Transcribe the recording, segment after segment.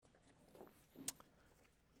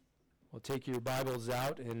Well, take your Bibles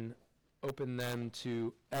out and open them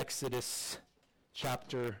to Exodus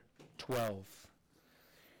chapter 12.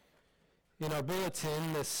 In our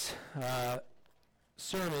bulletin, this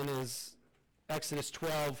sermon is Exodus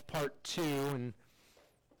 12, part 2, and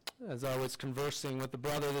as I was conversing with the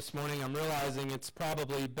brother this morning, I'm realizing it's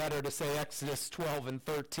probably better to say Exodus 12 and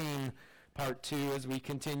 13, part 2, as we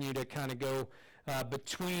continue to kind of go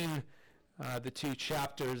between the two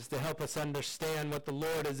chapters to help us understand what the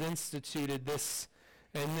Lord has instituted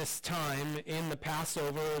in this time in the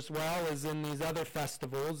Passover, as well as in these other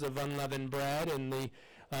festivals of unleavened bread and the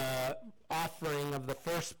offering of the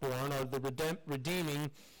firstborn, or the redeeming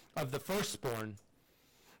of the firstborn.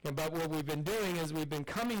 But what we've been doing as we've been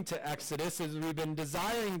coming to Exodus is we've been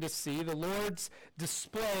desiring to see the Lord's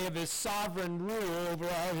display of his sovereign rule over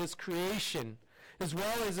all his creation, as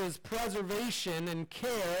well as his preservation and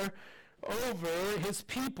care over his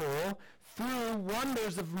people through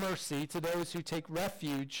wonders of mercy to those who take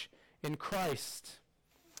refuge in Christ.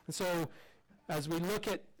 And so as we look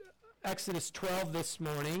at Exodus 12 this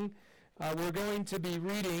morning, we're going to be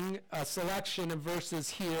reading a selection of verses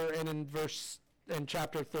here and in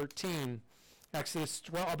chapter 13. Exodus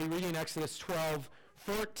 12, I'll be reading Exodus 12,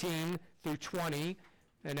 14 through 20,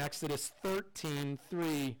 and Exodus 13,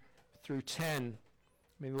 3 through 10.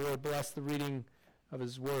 May the Lord bless the reading of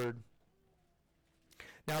his word.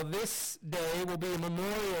 Now this day will be a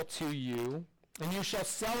memorial to you, and you shall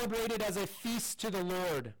celebrate it as a feast to the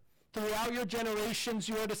Lord. Throughout your generations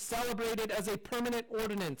you are to celebrate it as a permanent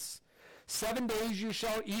ordinance. 7 days you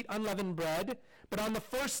shall eat unleavened bread, but on the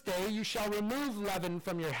first day you shall remove leaven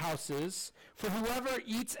from your houses. For whoever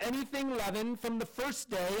eats anything leavened from the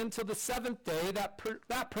first day until the seventh day,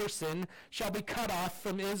 that person shall be cut off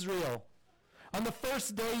from Israel. On the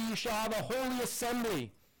first day you shall have a holy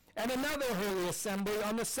assembly, and another holy assembly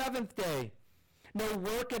on the seventh day. No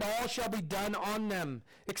work at all shall be done on them,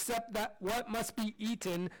 except that what must be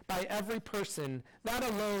eaten by every person, that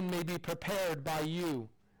alone may be prepared by you.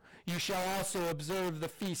 You shall also observe the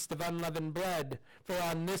feast of unleavened bread, for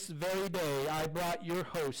on this very day I brought your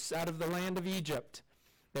hosts out of the land of Egypt.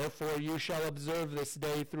 Therefore you shall observe this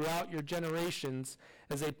day throughout your generations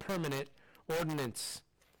as a permanent ordinance.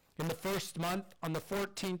 In the first month, on the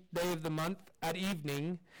 14th day of the month, at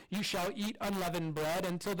evening, you shall eat unleavened bread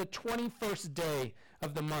until the 21st day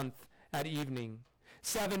of the month at evening.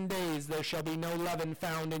 7 days there shall be no leaven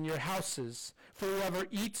found in your houses. For whoever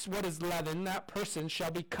eats what is leavened, that person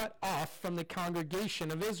shall be cut off from the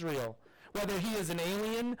congregation of Israel, whether he is an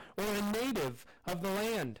alien or a native of the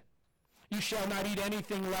land. You shall not eat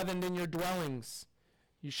anything leavened in your dwellings.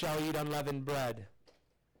 You shall eat unleavened bread.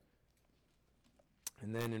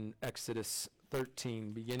 And then in Exodus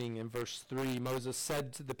 13, beginning in verse 3, Moses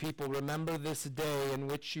said to the people, "Remember this day in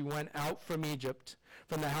which you went out from Egypt,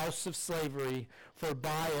 from the house of slavery, for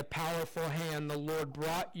by a powerful hand the Lord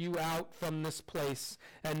brought you out from this place,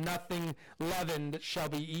 and nothing leavened shall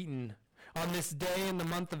be eaten. On this day in the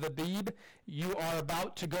month of Abib, you are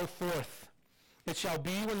about to go forth. It shall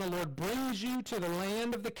be when the Lord brings you to the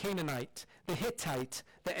land of the Canaanite, the Hittite,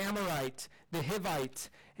 the Amorite, the Hivite,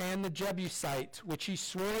 and the Jebusite, which he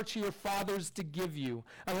swore to your fathers to give you,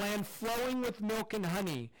 a land flowing with milk and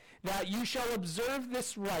honey, that you shall observe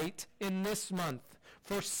this rite in this month.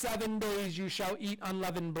 For 7 days you shall eat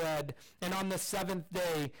unleavened bread, and on the seventh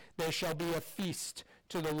day there shall be a feast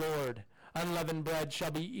to the Lord. Unleavened bread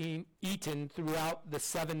shall be eaten throughout the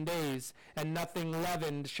 7 days, and nothing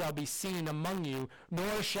leavened shall be seen among you,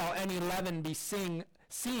 nor shall any leaven be seen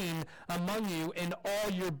among you in all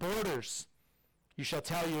your borders. You shall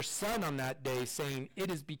tell your son on that day, saying,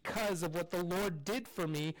 'It is because of what the Lord did for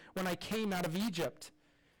me when I came out of Egypt.'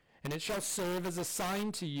 And it shall serve as a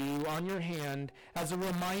sign to you on your hand, as a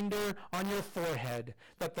reminder on your forehead,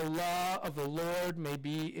 that the law of the Lord may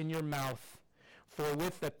be in your mouth. For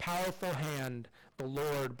with a powerful hand the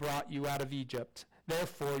Lord brought you out of Egypt.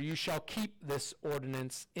 Therefore you shall keep this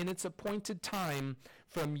ordinance in its appointed time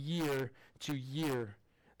from year to year.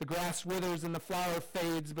 The grass withers and the flower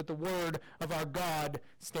fades, but the word of our God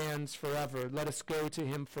stands forever." Let us go to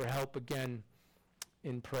him for help again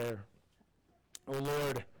in prayer. O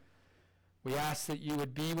Lord, we ask that you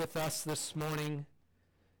would be with us this morning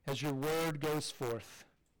as your word goes forth.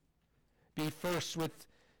 Be first with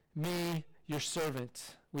me, your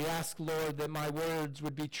servant. We ask, Lord, that my words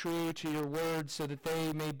would be true to your word, so that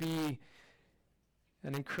they may be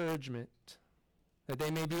an encouragement, that they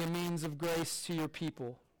may be a means of grace to your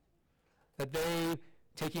people, that they,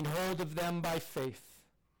 taking hold of them by faith,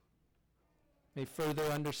 may further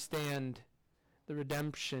understand the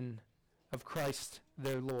redemption of Christ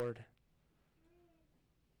their Lord.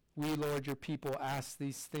 We, Lord, your people, ask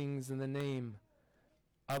these things in the name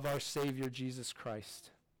of our Savior, Jesus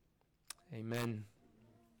Christ. Amen.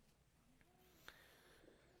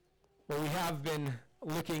 Well, we have been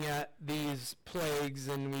looking at these plagues,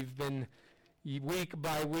 and we've been week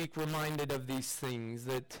by week reminded of these things,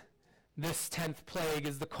 that this 10th plague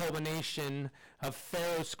is the culmination of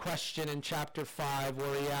Pharaoh's question in chapter 5,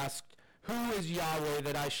 where he asked, "Who is Yahweh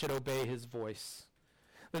that I should obey his voice?"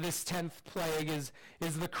 That this 10th plague is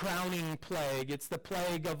the crowning plague. It's the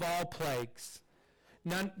plague of all plagues.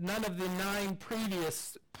 None of the 9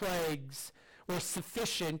 previous plagues were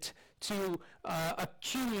sufficient to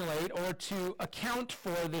accumulate or to account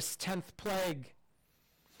for this 10th plague.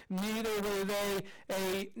 Neither were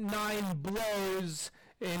they 9 blows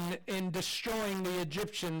in destroying the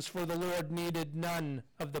Egyptians, for the Lord needed none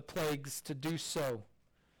of the plagues to do so.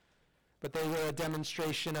 But they were a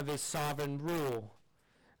demonstration of his sovereign rule.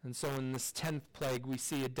 And so in this 10th plague, we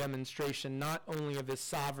see a demonstration not only of his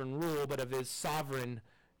sovereign rule, but of his sovereign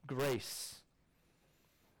grace.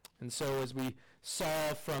 And so as we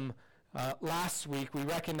saw from last week, we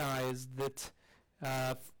recognized that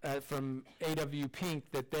from A.W. Pink,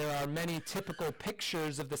 that there are many typical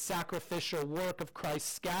pictures of the sacrificial work of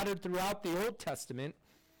Christ scattered throughout the Old Testament,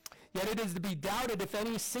 yet it is to be doubted if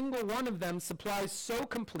any single one of them supplies so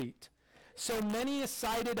complete, so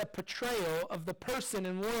many-sided a portrayal of the person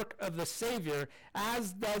and work of the Savior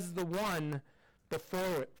as does the one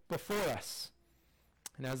before us.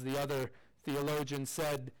 And as the other theologian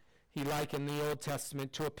said, he likened the Old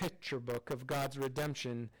Testament to a picture book of God's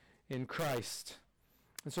redemption in Christ.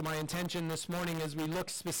 And so my intention this morning, as we look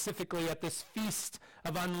specifically at this Feast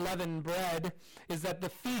of Unleavened Bread, is that the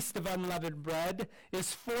Feast of Unleavened Bread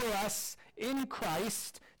is for us in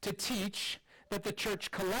Christ to teach that the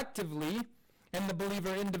church collectively and the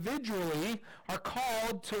believer individually are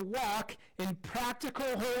called to walk in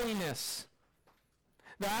practical holiness.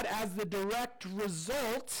 That as the direct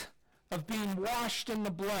result of being washed in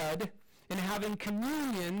the blood and having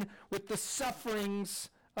communion with the sufferings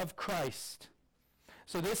of Christ.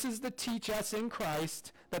 So this is to teach us in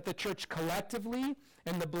Christ that the church collectively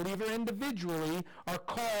and the believer individually are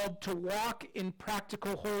called to walk in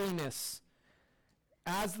practical holiness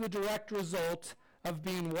as the direct result of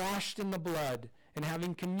being washed in the blood and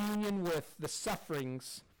having communion with the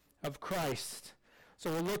sufferings of Christ.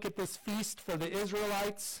 So we'll look at this feast for the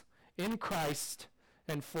Israelites in Christ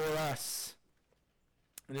and for us.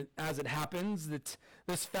 And as it happens, that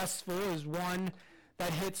this festival is one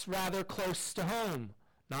that hits rather close to home,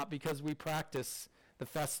 not because we practice the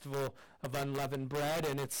festival of unleavened bread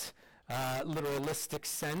in its literalistic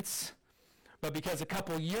sense, but because a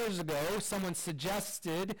couple years ago someone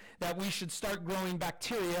suggested that we should start growing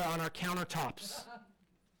bacteria on our countertops.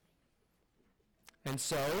 And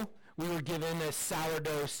so we were given a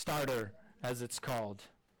sourdough starter, as it's called.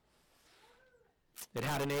 It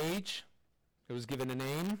had an age, it was given a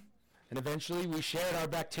name, and eventually we shared our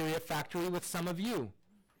bacteria factory with some of you.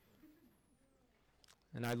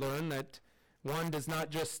 And I learned that one does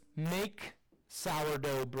not just make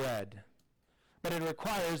sourdough bread, but it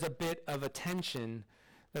requires a bit of attention.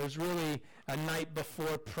 There's really a night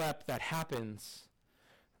before prep that happens.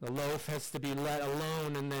 The loaf has to be let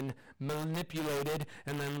alone and then manipulated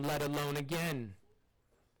and then let alone again.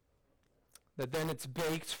 That then it's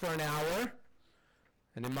baked for an hour,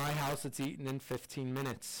 and in my house it's eaten in 15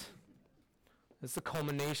 minutes. It's the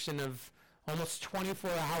culmination of almost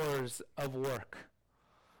 24 hours of work,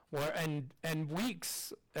 and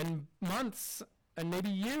weeks and months and maybe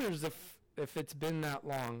years if it's been that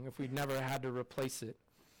long, if we've never had to replace it,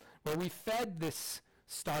 where we fed this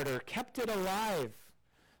starter, kept it alive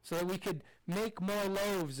so that we could make more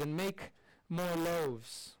loaves and make more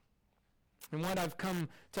loaves. And what I've come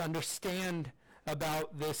to understand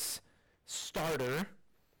about this starter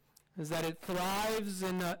is that it thrives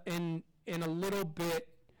in a little bit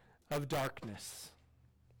of darkness.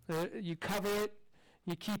 You cover it,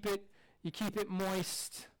 you keep it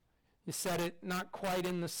moist, you set it not quite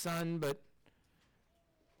in the sun, but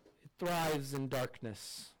it thrives in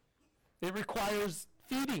darkness. It requires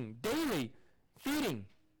feeding, daily feeding.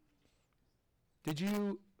 Did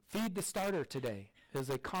you feed the starter today? Is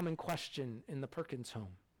a common question in the Perkins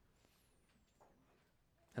home.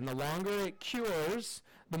 And the longer it cures,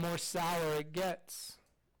 the more sour it gets.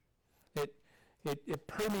 It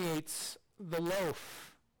permeates the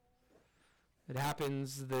loaf. It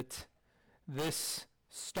happens that this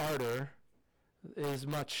starter is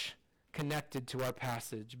much connected to our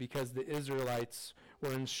passage because the Israelites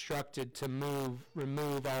were instructed to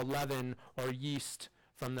remove all leaven or yeast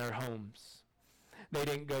from their homes. They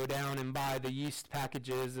didn't go down and buy the yeast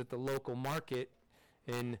packages at the local market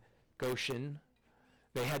in Goshen,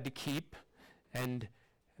 they had to keep and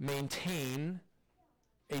maintain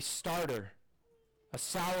a starter, a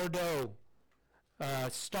sourdough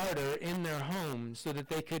starter in their home so that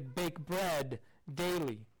they could bake bread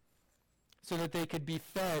daily, so that they could be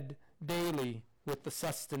fed daily with the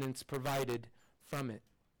sustenance provided from it.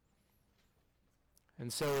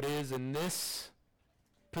 And so it is in this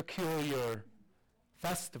peculiar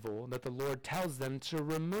festival that the Lord tells them to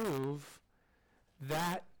remove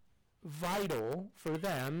that vital, for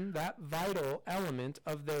them, that vital element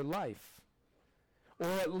of their life, or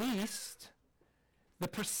at least the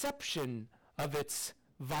perception of its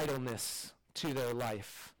vitalness to their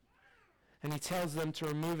life. And he tells them to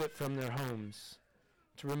remove it from their homes,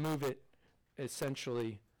 to remove it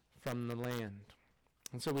essentially from the land.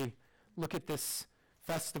 And so we look at this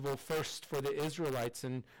festival first for the Israelites,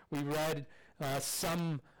 and we read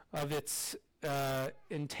some of its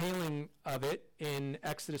entailing of it in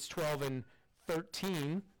Exodus 12 and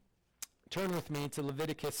 13. Turn with me to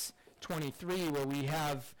Leviticus 23, where we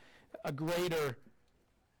have a greater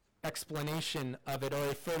explanation of it, or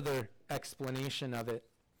a further explanation of it.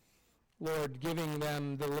 Lord giving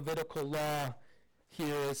them the Levitical law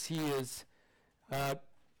here as he is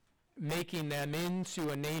making them into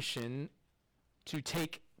a nation to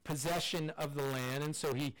take possession of the land, and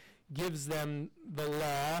so he gives them the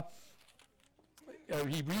law, or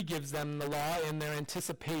he re-gives them the law in their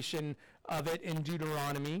anticipation of it in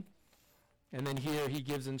Deuteronomy. And then here he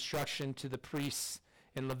gives instruction to the priests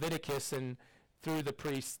in Leviticus, and through the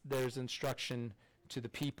priests there's instruction to the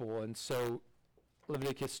people. And so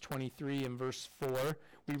Leviticus 23 and verse 4,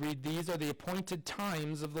 we read, "These are the appointed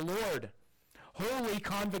times of the Lord, holy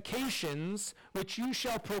convocations, which you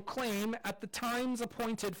shall proclaim at the times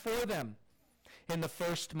appointed for them. In the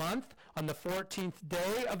first month, on the 14th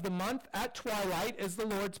day of the month, at twilight is the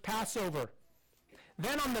Lord's Passover.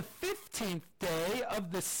 Then on the 15th day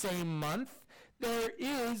of the same month, there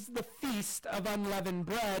is the feast of unleavened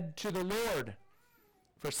bread to the Lord.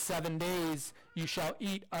 For 7 days you shall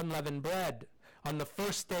eat unleavened bread. On the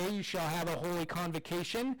first day you shall have a holy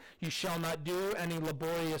convocation. You shall not do any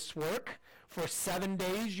laborious work. For 7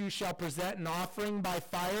 days you shall present an offering by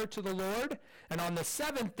fire to the Lord. And on the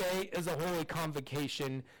 7th day is a holy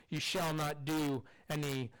convocation. You shall not do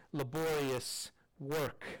any laborious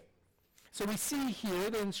work." So we see here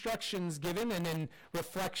the instructions given, and in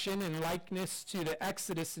reflection and likeness to the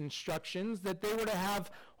Exodus instructions, that they were to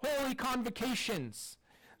have holy convocations.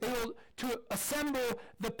 They were to assemble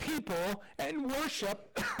the people and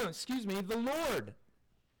worship, the Lord.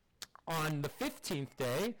 On the 15th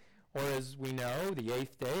day, or as we know, the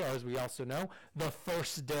 8th day, or as we also know, the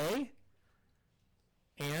first day,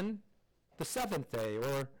 and the 7th day,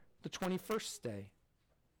 or the 21st day.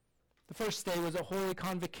 The first day was a holy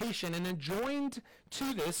convocation, and adjoined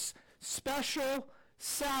to this special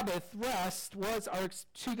Sabbath rest was a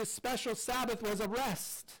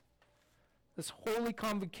rest. This holy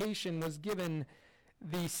convocation was given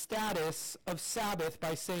the status of Sabbath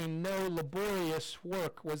by saying no laborious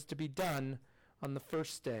work was to be done on the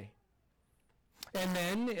first day. And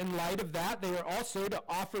then, in light of that, they were also to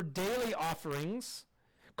offer daily offerings,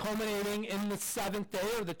 culminating in the 7th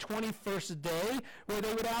day, or the 21st day, where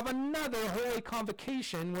they would have another holy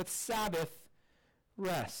convocation with Sabbath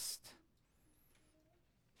rest.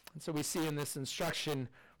 And so we see in this instruction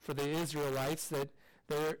for the Israelites that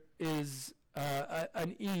there is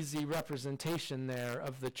an easy representation there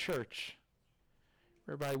of the church,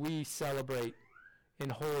 whereby we celebrate in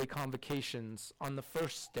holy convocations on the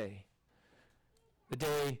first day, the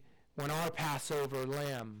day when our Passover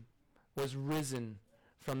lamb was risen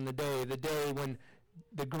from the day when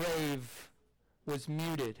the grave was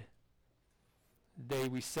muted, the day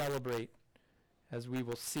we celebrate, as we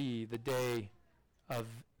will see, the day of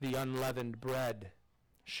the unleavened bread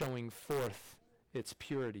showing forth its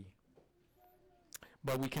purity.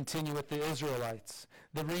 But we continue with the Israelites.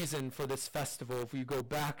 The reason for this festival, if we go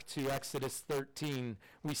back to Exodus 13,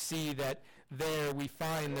 we see that there we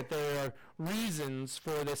find that there are reasons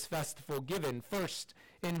for this festival given. First,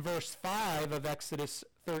 in verse 5 of Exodus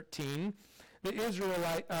 13, the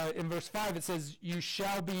Israelite, in verse 5 it says, it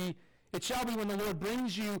shall be when the Lord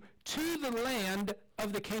brings you to the land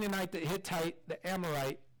of the Canaanite, the Hittite, the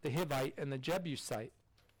Amorite, the Hivite, and the Jebusite.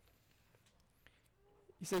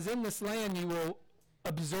 He says, in this land you will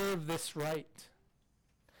observe this rite.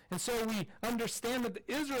 And so we understand that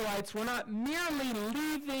the Israelites were not merely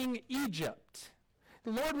leaving Egypt.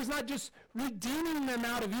 The Lord was not just redeeming them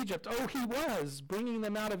out of Egypt. Oh, he was bringing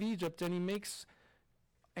them out of Egypt, and he makes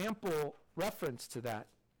ample reference to that.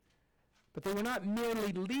 But they were not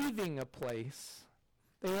merely leaving a place.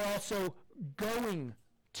 They were also going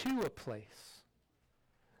to a place.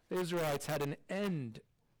 The Israelites had an end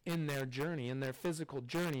in their journey, in their physical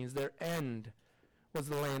journeys. Their end was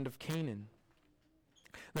the land of Canaan.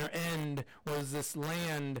 Their end was this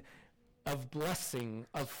land of blessing,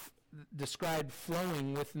 described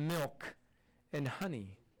flowing with milk and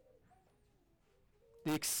honey.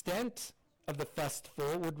 The extent of the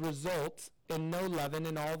festival would result in no leaven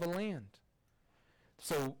in all the land.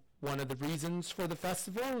 So one of the reasons for the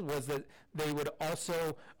festival was that they would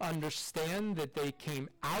also understand that they came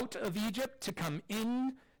out of Egypt to come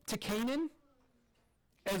in to Canaan,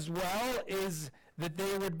 as well as that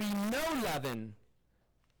there would be no leaven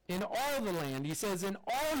in all the land. He says, in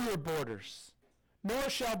all your borders, nor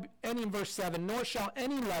shall any, in verse 7, nor shall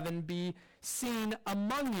any leaven be seen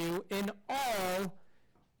among you in all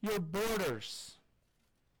your borders.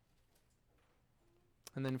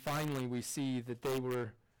 And then finally we see that they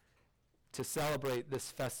were to celebrate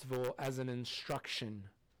this festival as an instruction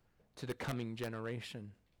to the coming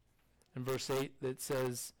generation. In verse 8 it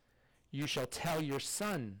says, you shall tell your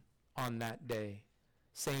son on that day,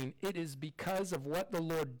 saying, it is because of what the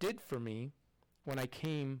Lord did for me when I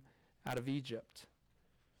came out of Egypt.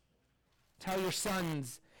 Tell your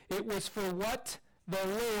sons, it was for what the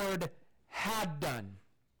Lord had done.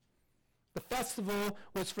 The festival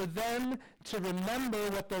was for them to remember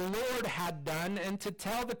what the Lord had done and to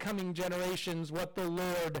tell the coming generations what the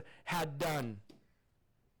Lord had done.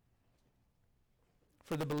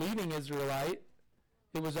 For the believing Israelite,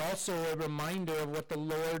 it was also a reminder of what the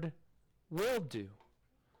Lord will do.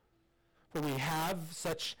 For we have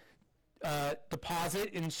such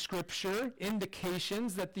deposit in Scripture,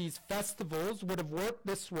 indications that these festivals would have worked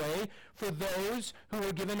this way for those who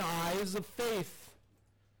were given eyes of faith.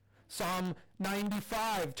 Psalm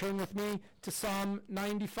 95. Turn with me to Psalm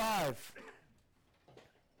 95.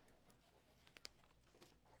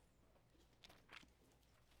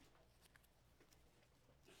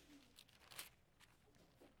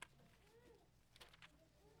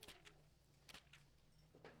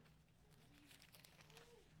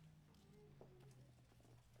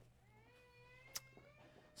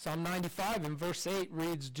 Psalm 95 in verse 8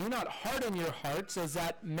 reads, do not harden your hearts as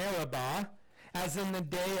at Meribah, as in the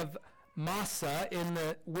day of Massah in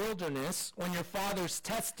the wilderness, when your fathers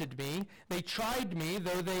tested me. They tried me,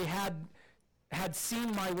 though they had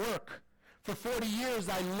seen my work. For 40 years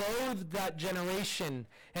I loathed that generation,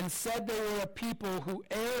 and said they were a people who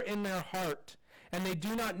err in their heart, and they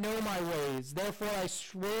do not know my ways. Therefore I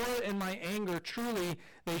swore in my anger, truly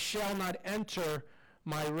they shall not enter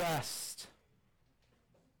my rest.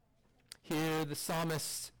 Here the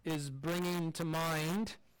psalmist is bringing to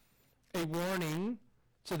mind a warning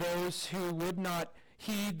to those who would not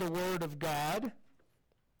heed the word of God.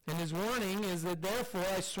 And his warning is that therefore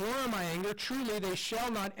I swore in my anger, truly they shall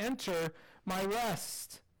not enter my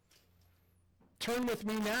rest. Turn with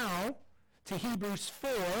me now to Hebrews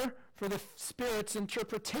 4 for the Spirit's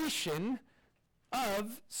interpretation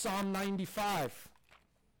of Psalm 95.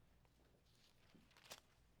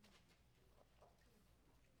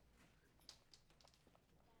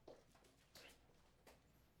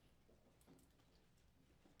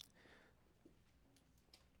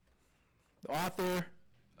 The author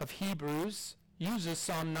of Hebrews uses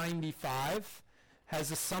Psalm 95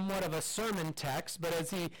 as a somewhat of a sermon text, but as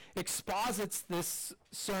he exposits this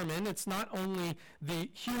sermon, it's not only the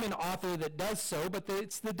human author that does so, but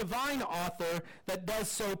it's the divine author that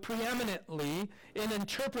does so preeminently in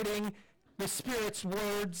interpreting the Spirit's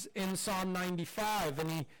words in Psalm 95.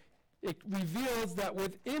 And it reveals that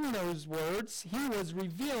within those words, he was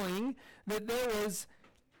revealing that there was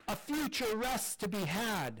a future rest to be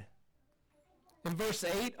had. In verse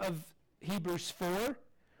 8 of Hebrews 4,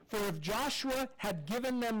 for if Joshua had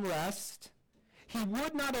given them rest, he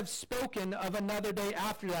would not have spoken of another day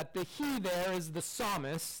after that. The he there is the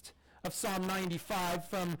psalmist of Psalm 95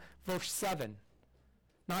 from verse 7.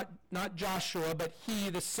 Not Joshua, but he,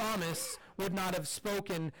 the psalmist, would not have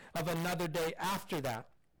spoken of another day after that.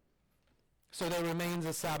 So there remains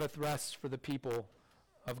a Sabbath rest for the people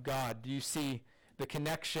of God. Do you see the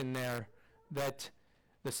connection there that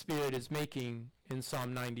the Spirit is making in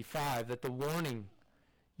Psalm 95, that the warning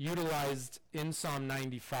utilized in Psalm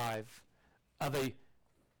 95 of a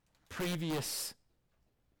previous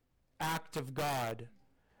act of God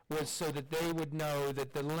was so that they would know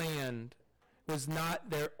that the land was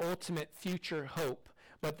not their ultimate future hope,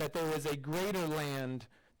 but that there was a greater land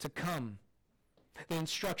to come. The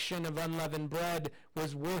instruction of unleavened bread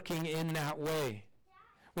was working in that way.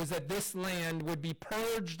 Was that this land would be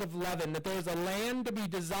purged of leaven, that there is a land to be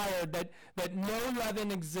desired that no leaven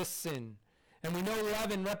exists in. And we know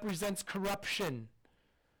leaven represents corruption.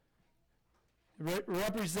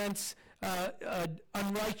 represents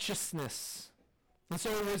unrighteousness. And so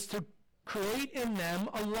it was to create in them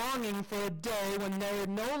a longing for a day when they would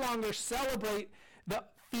no longer celebrate the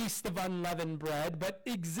Feast of Unleavened Bread, but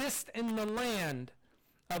exist in the land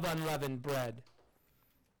of unleavened bread.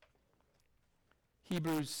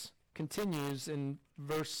 Hebrews continues in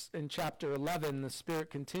chapter 11. The Spirit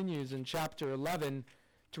continues in chapter 11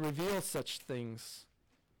 to reveal such things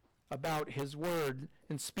about his word.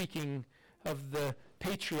 And speaking of the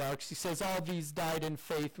patriarchs, he says, all these died in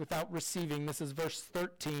faith without receiving, this is verse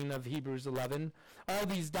 13 of Hebrews 11, all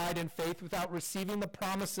these died in faith without receiving the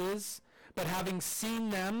promises, but having seen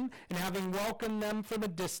them and having welcomed them from a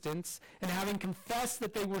distance, and having confessed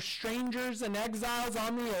that they were strangers and exiles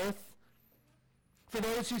on the earth. For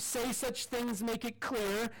those who say such things make it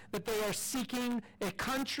clear that they are seeking a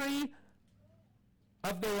country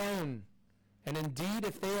of their own. And indeed,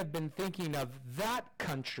 if they had been thinking of that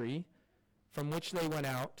country from which they went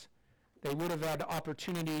out, they would have had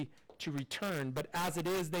opportunity to return. But as it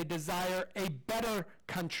is, they desire a better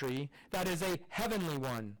country, that is a heavenly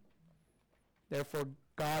one. Therefore,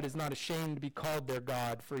 God is not ashamed to be called their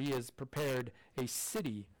God, for he has prepared a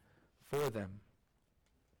city for them.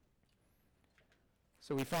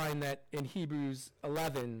 So we find that in Hebrews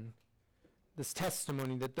 11, this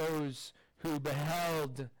testimony that those who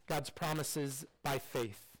beheld God's promises by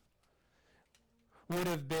faith would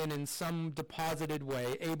have been in some deposited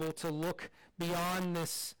way able to look beyond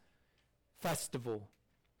this festival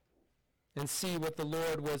and see what the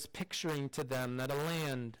Lord was picturing to them, that a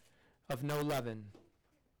land of no leaven.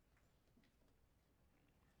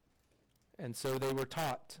 And so they were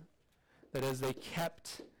taught that as they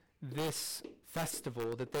kept this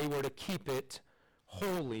festival, that they were to keep it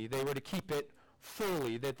holy, they were to keep it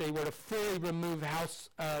fully, that they were to fully remove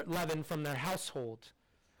leaven from their household,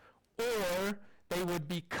 or they would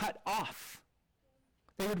be cut off.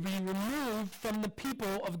 They would be removed from the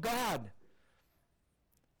people of God.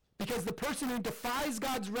 Because the person who defies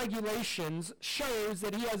God's regulations shows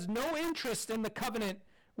that he has no interest in the covenant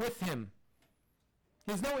with him.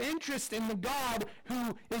 He has no interest in the God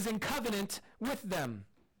who is in covenant with them.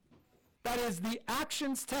 That is, the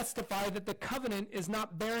actions testify that the covenant is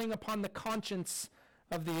not bearing upon the conscience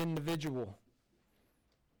of the individual.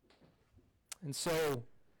 And so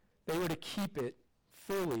they were to keep it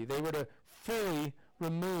fully. They were to fully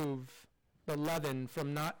remove the leaven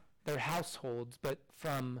from not their households, but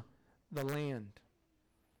from the land.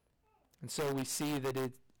 And so we see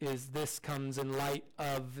that this comes in light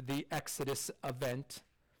of the Exodus event.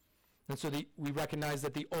 And so we recognize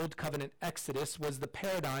that the Old Covenant Exodus was the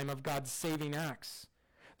paradigm of God's saving acts.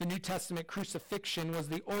 The New Testament crucifixion was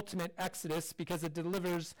the ultimate exodus because it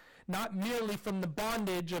delivers not merely from the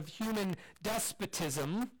bondage of human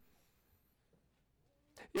despotism.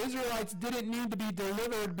 Israelites didn't need to be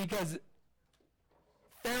delivered because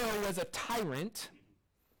Pharaoh was a tyrant,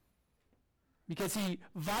 because he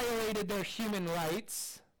violated their human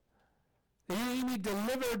rights. They didn't need to be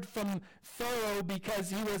delivered from Pharaoh because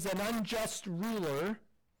he was an unjust ruler.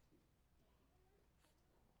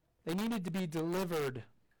 They needed to be delivered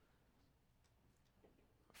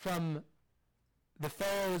from the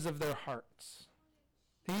pharaohs of their hearts.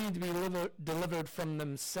 They needed to be delivered from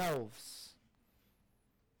themselves.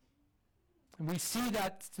 And we see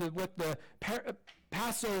that what the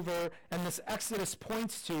Passover and this Exodus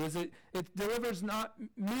points to is it delivers not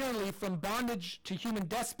merely from bondage to human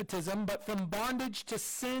despotism, but from bondage to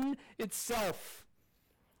sin itself.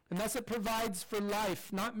 And thus it provides for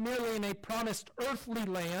life, not merely in a promised earthly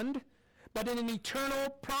land, but in an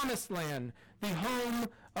eternal promised land, the home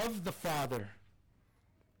of the Father.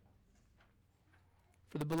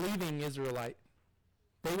 For the believing Israelite,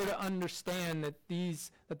 they were to understand that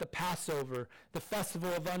the Passover, the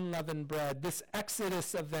festival of unleavened bread, this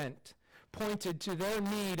Exodus event, pointed to their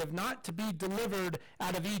need of not to be delivered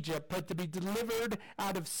out of Egypt, but to be delivered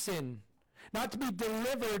out of sin. Not to be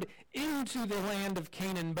delivered into the land of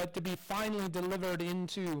Canaan, but to be finally delivered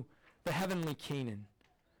into the heavenly Canaan,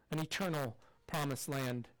 an eternal promised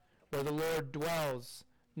land where the Lord dwells,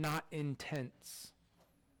 not in tents,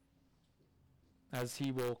 as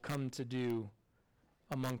he will come to do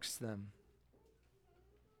amongst them.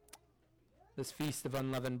 This feast of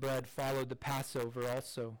unleavened bread followed the Passover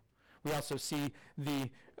also. We also see the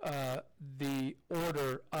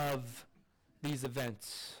order of these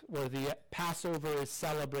events, where the Passover is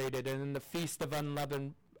celebrated, and then the feast of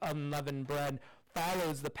unleavened bread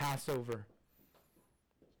follows the Passover.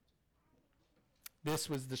 This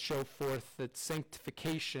was to show forth that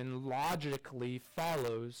sanctification logically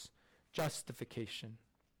follows justification.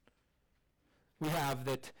 We have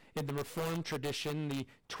that in the Reformed tradition, the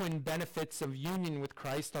twin benefits of union with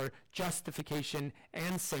Christ are justification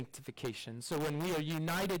and sanctification. So when we are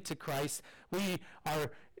united to Christ, we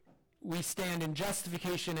stand in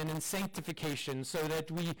justification and in sanctification, so that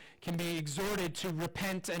we can be exhorted to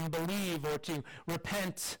repent and believe, or to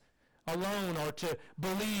repent alone, or to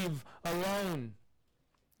believe alone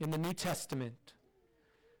in the New Testament.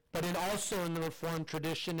 But also in the Reformed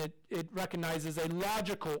tradition, it recognizes a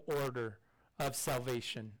logical order of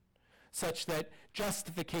salvation, such that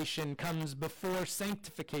justification comes before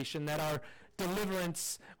sanctification, that our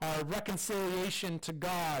deliverance, our reconciliation to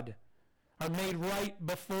God, are made right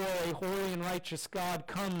before a holy and righteous God,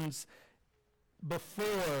 comes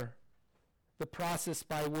before the process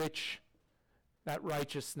by which that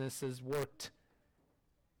righteousness is worked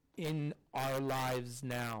in our lives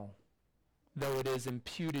now, though it is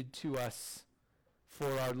imputed to us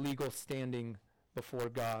for our legal standing before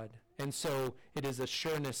God. And so it is a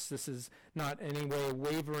sureness. This is not in any way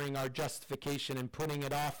wavering our justification and putting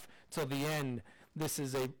it off till the end. This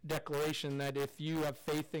is a declaration that if you have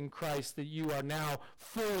faith in Christ, that you are now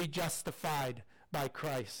fully justified by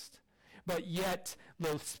Christ. But yet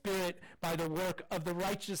the Spirit, by the work of the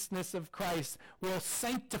righteousness of Christ, will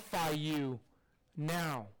sanctify you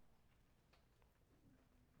now.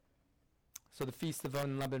 So the Feast of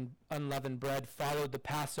Unleavened Bread followed the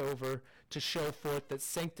Passover to show forth that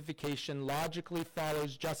sanctification logically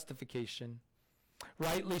follows justification.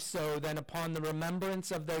 Rightly so, then, upon the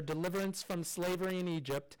remembrance of their deliverance from slavery in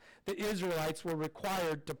Egypt, the Israelites were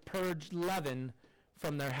required to purge leaven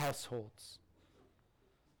from their households.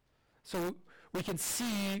 So we can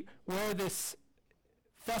see where this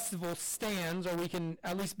festival stands, or we can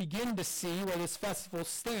at least begin to see where this festival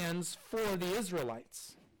stands for the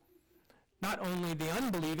Israelites. Not only the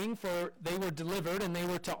unbelieving, for they were delivered, and they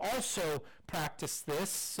were to also practice this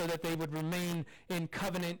so that they would remain in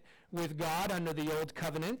covenant with God under the old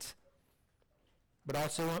covenant, but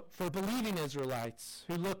also for believing Israelites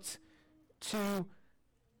who looked to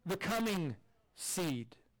the coming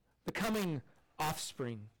seed, the coming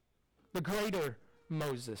offspring, the greater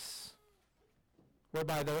Moses,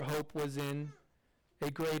 whereby their hope was in a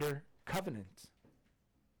greater covenant.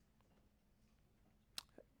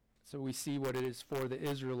 So we see what it is for the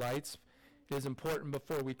Israelites. It is important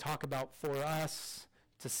before we talk about for us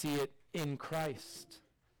to see it in Christ.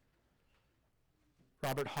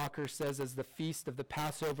 Robert Hawker says, as the feast of the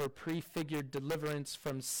Passover prefigured deliverance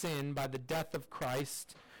from sin by the death of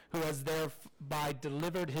Christ, who has thereby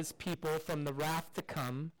delivered his people from the wrath to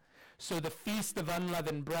come, so the Feast of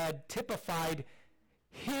Unleavened Bread typified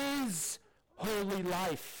his holy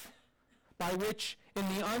life, by which in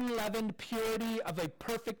the unleavened purity of a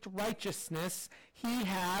perfect righteousness, he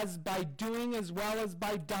has, by doing as well as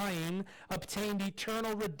by dying, obtained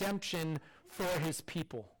eternal redemption for his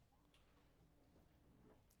people.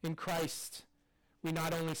 In Christ, we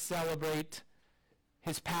not only celebrate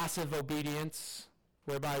his passive obedience,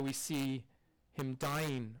 whereby we see him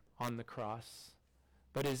dying on the cross,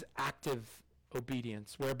 but his active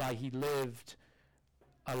obedience, whereby he lived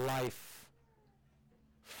a life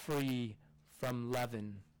free from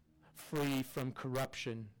leaven, free from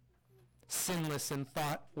corruption, sinless in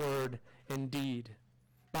thought, word, and deed,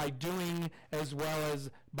 by doing as well as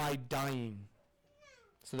by dying.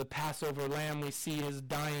 So the Passover lamb, we see his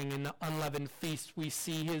dying. In the unleavened feast, we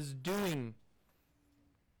see his doing.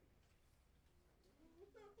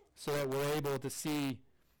 So that we're able to see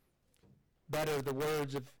better the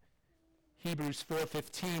words of Hebrews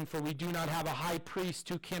 4:15, for we do not have a high priest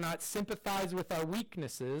who cannot sympathize with our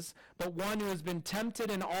weaknesses, but one who has been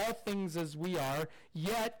tempted in all things as we are,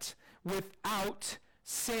 yet without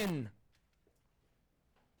sin.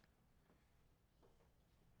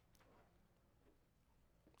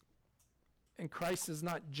 And Christ is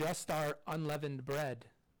not just our unleavened bread,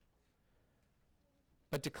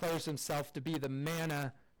 but declares himself to be the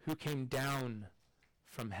manna who came down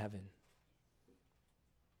from heaven.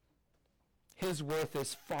 His worth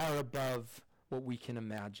is far above what we can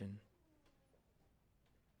imagine.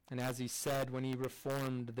 And as he said when he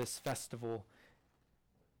reformed this festival,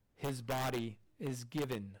 his body is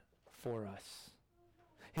given for us.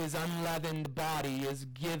 His unleavened body is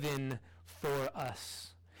given for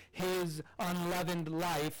us. His unleavened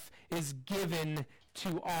life is given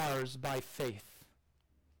to ours by faith.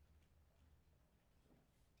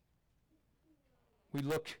 We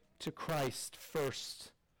look to Christ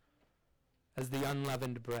first as the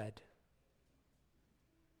unleavened bread,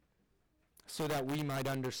 so that we might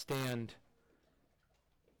understand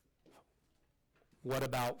what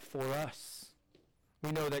about for us.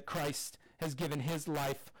 We know that Christ has given his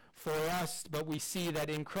life for us, but we see that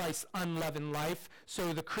in Christ's unleavened life,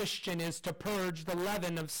 so the Christian is to purge the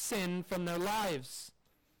leaven of sin from their lives.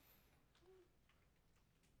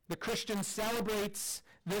 The Christian celebrates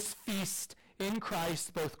this feast in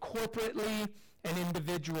Christ both corporately and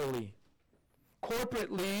individually.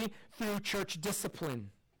 Corporately through church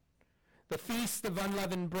discipline. The Feast of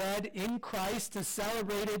Unleavened Bread in Christ is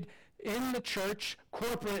celebrated in the church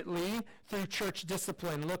corporately through church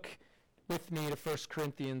discipline. Look with me to 1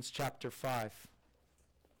 Corinthians chapter 5.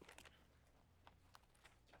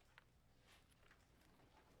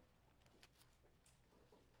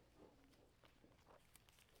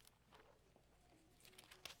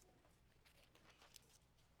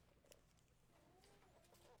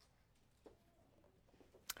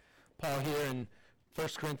 Paul here in 1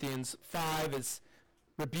 Corinthians 5 is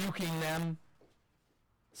rebuking them,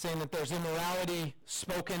 saying that there's immorality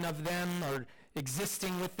spoken of them or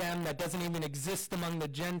existing with them that doesn't even exist among the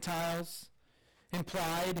Gentiles.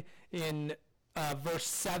 Implied in verse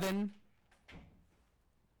 7,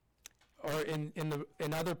 or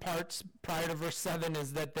in other parts prior to verse 7,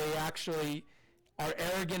 is that they actually are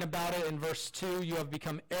arrogant about it. In verse 2, you have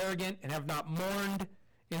become arrogant and have not mourned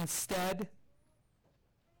instead.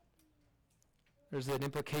 There's an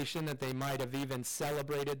implication that they might have even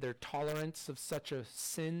celebrated their tolerance of such a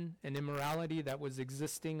sin and immorality that was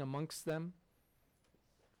existing amongst them.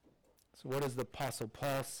 So what does the Apostle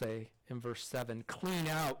Paul say in verse 7? Clean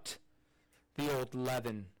out the old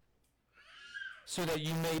leaven, so that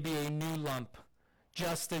you may be a new lump,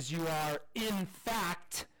 just as you are in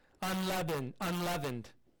fact unleavened.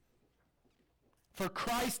 For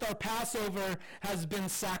Christ our Passover has been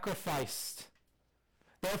sacrificed.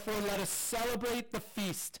 Therefore let us celebrate the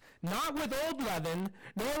feast, not with old leaven,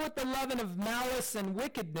 nor with the leaven of malice and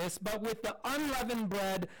wickedness, but with the unleavened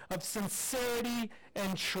bread of sincerity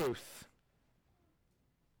and truth.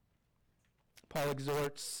 Paul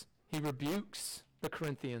exhorts, he rebukes the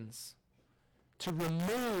Corinthians to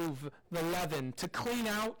remove the leaven, to clean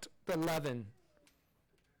out the leaven.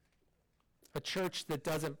 A church that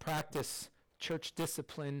doesn't practice church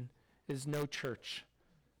discipline is no church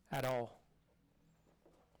at all.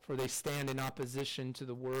 For they stand in opposition to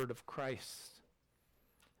the word of Christ.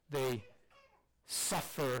 They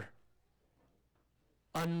suffer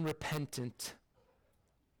unrepentant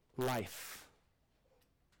life.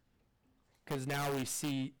 Because now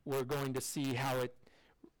we're going to see how it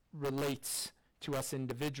relates to us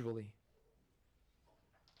individually.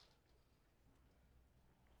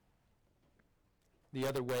 The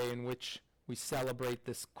other way in which we celebrate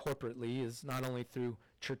this corporately is not only through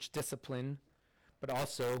church discipline, but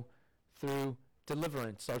also through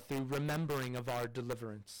deliverance, or through remembering of our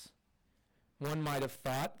deliverance. One might have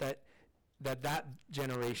thought that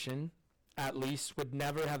generation, at least, would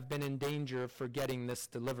never have been in danger of forgetting this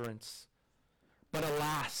deliverance. But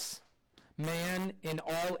alas, man in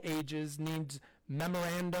all ages needs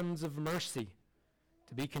memorandums of mercy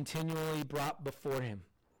to be continually brought before him.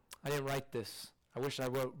 I didn't write this. I wish I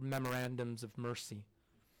wrote memorandums of mercy.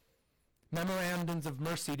 Memorandums of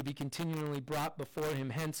mercy to be continually brought before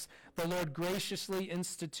him. Hence, the Lord graciously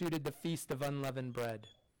instituted the Feast of Unleavened Bread.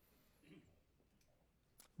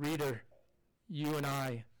 Reader, you and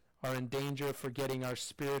I are in danger of forgetting our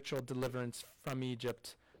spiritual deliverance from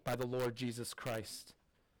Egypt by the Lord Jesus Christ.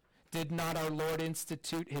 Did not our Lord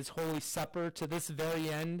institute his Holy Supper to this very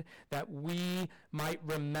end, that we might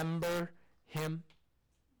remember him?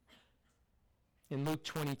 In Luke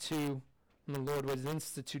 22, when the Lord was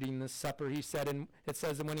instituting this supper, he said, and it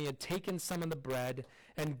says, and when he had taken some of the bread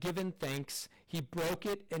and given thanks, he broke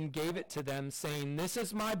it and gave it to them, saying, this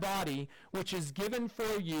is my body, which is given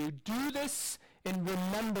for you. Do this in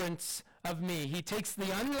remembrance of me. He takes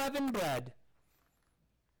the unleavened bread,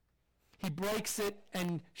 he breaks it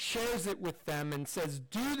and shares it with them and says,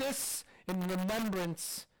 do this in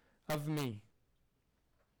remembrance of me.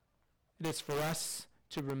 It is for us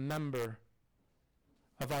to remember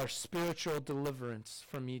of our spiritual deliverance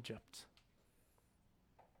from Egypt.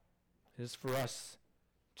 It is for us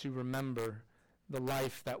to remember the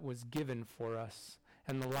life that was given for us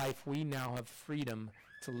and the life we now have freedom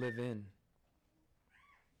to live in.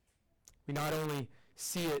 We not only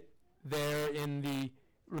see it there in the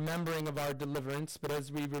remembering of our deliverance, but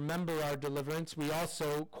as we remember our deliverance, we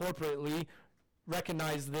also corporately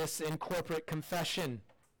recognize this in corporate confession.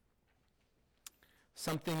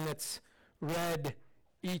 Something that's read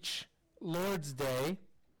each Lord's Day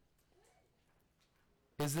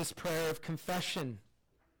is this prayer of confession,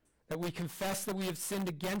 that we confess that we have sinned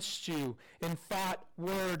against you in thought,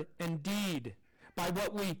 word, and deed, by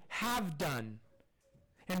what we have done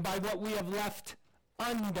and by what we have left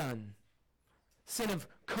undone. sin of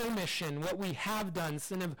commission, what we have done,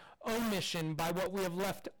 sin of omission, by what we have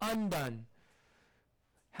left undone,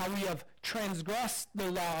 how we have transgressed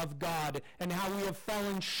the law of God, and how we have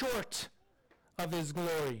fallen short of his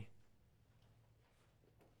glory.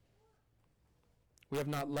 We have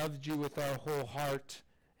not loved you with our whole heart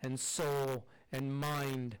and soul and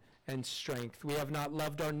mind and strength. We have not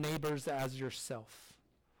loved our neighbors as yourself.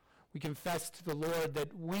 We confess to the Lord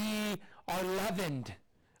that we are leavened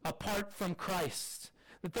apart from Christ,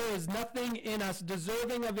 that there is nothing in us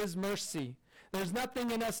deserving of his mercy. There's nothing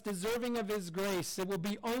in us deserving of his grace. It will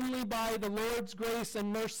be only by the Lord's grace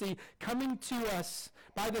and mercy coming to us,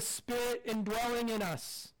 by the Spirit indwelling in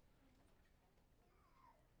us,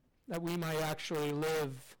 that we might actually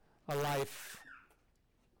live a life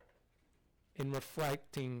in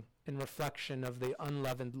reflection of the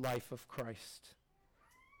unleavened life of Christ.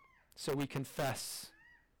 So we confess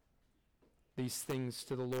these things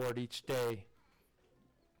to the Lord each day,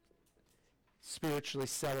 spiritually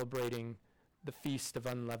celebrating the Feast of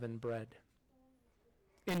Unleavened Bread.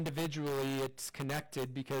 Individually, it's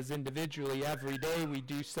connected because individually, every day we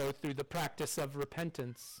do so through the practice of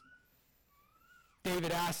repentance.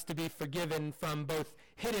 David asked to be forgiven from both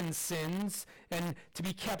hidden sins and to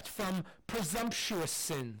be kept from presumptuous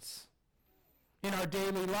sins. In our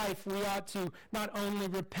daily life, we ought to not only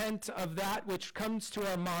repent of that which comes to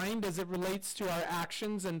our mind as it relates to our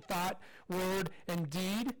actions and thought, word, and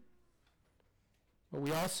deed, but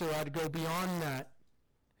we also ought to go beyond that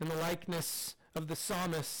in the likeness of the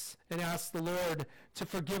psalmist and ask the Lord to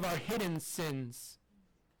forgive our hidden sins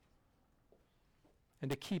and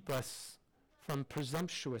to keep us from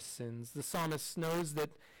presumptuous sins. The psalmist knows that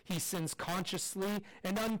he sins consciously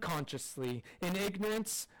and unconsciously in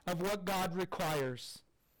ignorance of what God requires,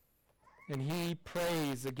 and he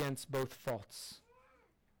prays against both faults.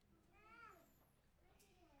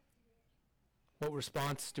 What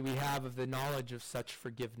response do we have of the knowledge of such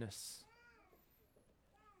forgiveness?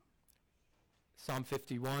 Psalm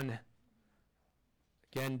 51,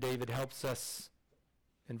 again, David helps us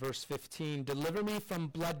in verse 15. Deliver me from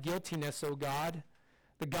blood guiltiness, O God,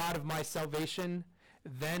 the God of my salvation.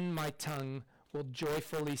 Then my tongue will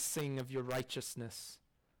joyfully sing of your righteousness.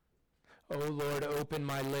 O Lord, open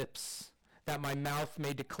my lips, that my mouth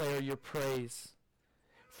may declare your praise.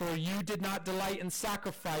 For you did not delight in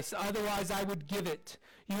sacrifice, otherwise I would give it.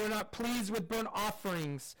 You are not pleased with burnt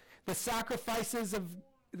offerings. The sacrifices of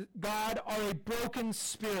God are a broken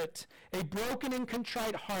spirit, a broken and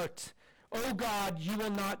contrite heart. O God, you will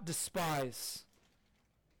not despise.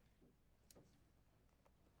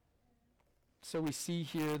 So we see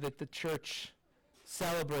here that the church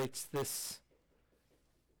celebrates this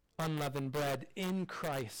unleavened bread in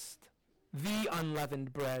Christ, the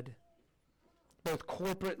unleavened bread, both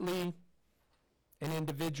corporately and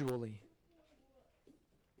individually.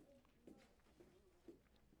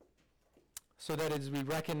 So that as we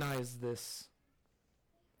recognize this,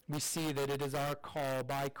 we see that it is our call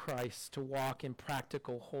by Christ to walk in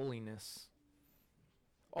practical holiness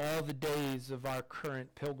all the days of our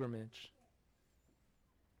current pilgrimage.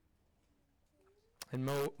 And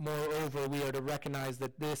moreover, we are to recognize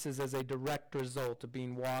that this is as a direct result of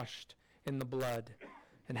being washed in the blood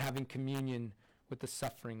and having communion with the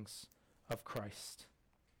sufferings of Christ.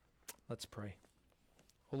 Let's pray.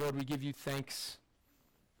 Oh Lord, we give you thanks,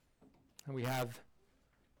 and we have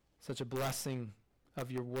such a blessing of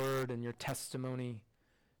your word and your testimony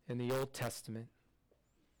in the Old Testament,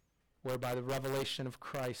 where by the revelation of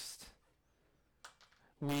Christ,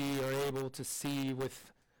 we are able to see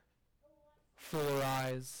with fuller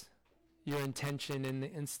eyes your intention in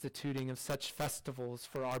the instituting of such festivals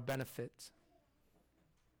for our benefit.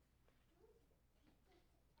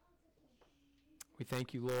 We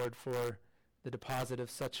thank you, Lord, for the deposit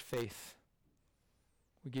of such faith.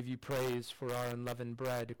 We give you praise for our unleavened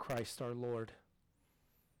bread, Christ our Lord.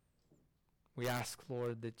 We ask,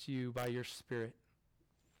 Lord, that you, by your Spirit,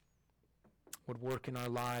 would work in our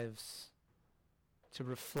lives to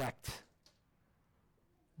reflect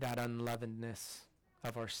that unleavenedness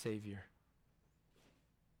of our Savior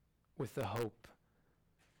with the hope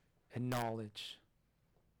and knowledge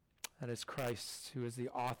that as Christ, who is the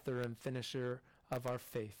author and finisher of our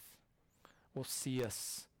faith, will see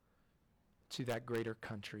us to that greater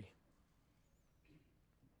country.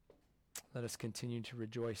 Let us continue to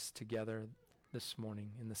rejoice together this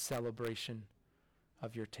morning in the celebration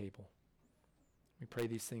of your table. We pray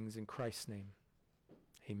these things in Christ's name.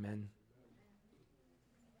 Amen.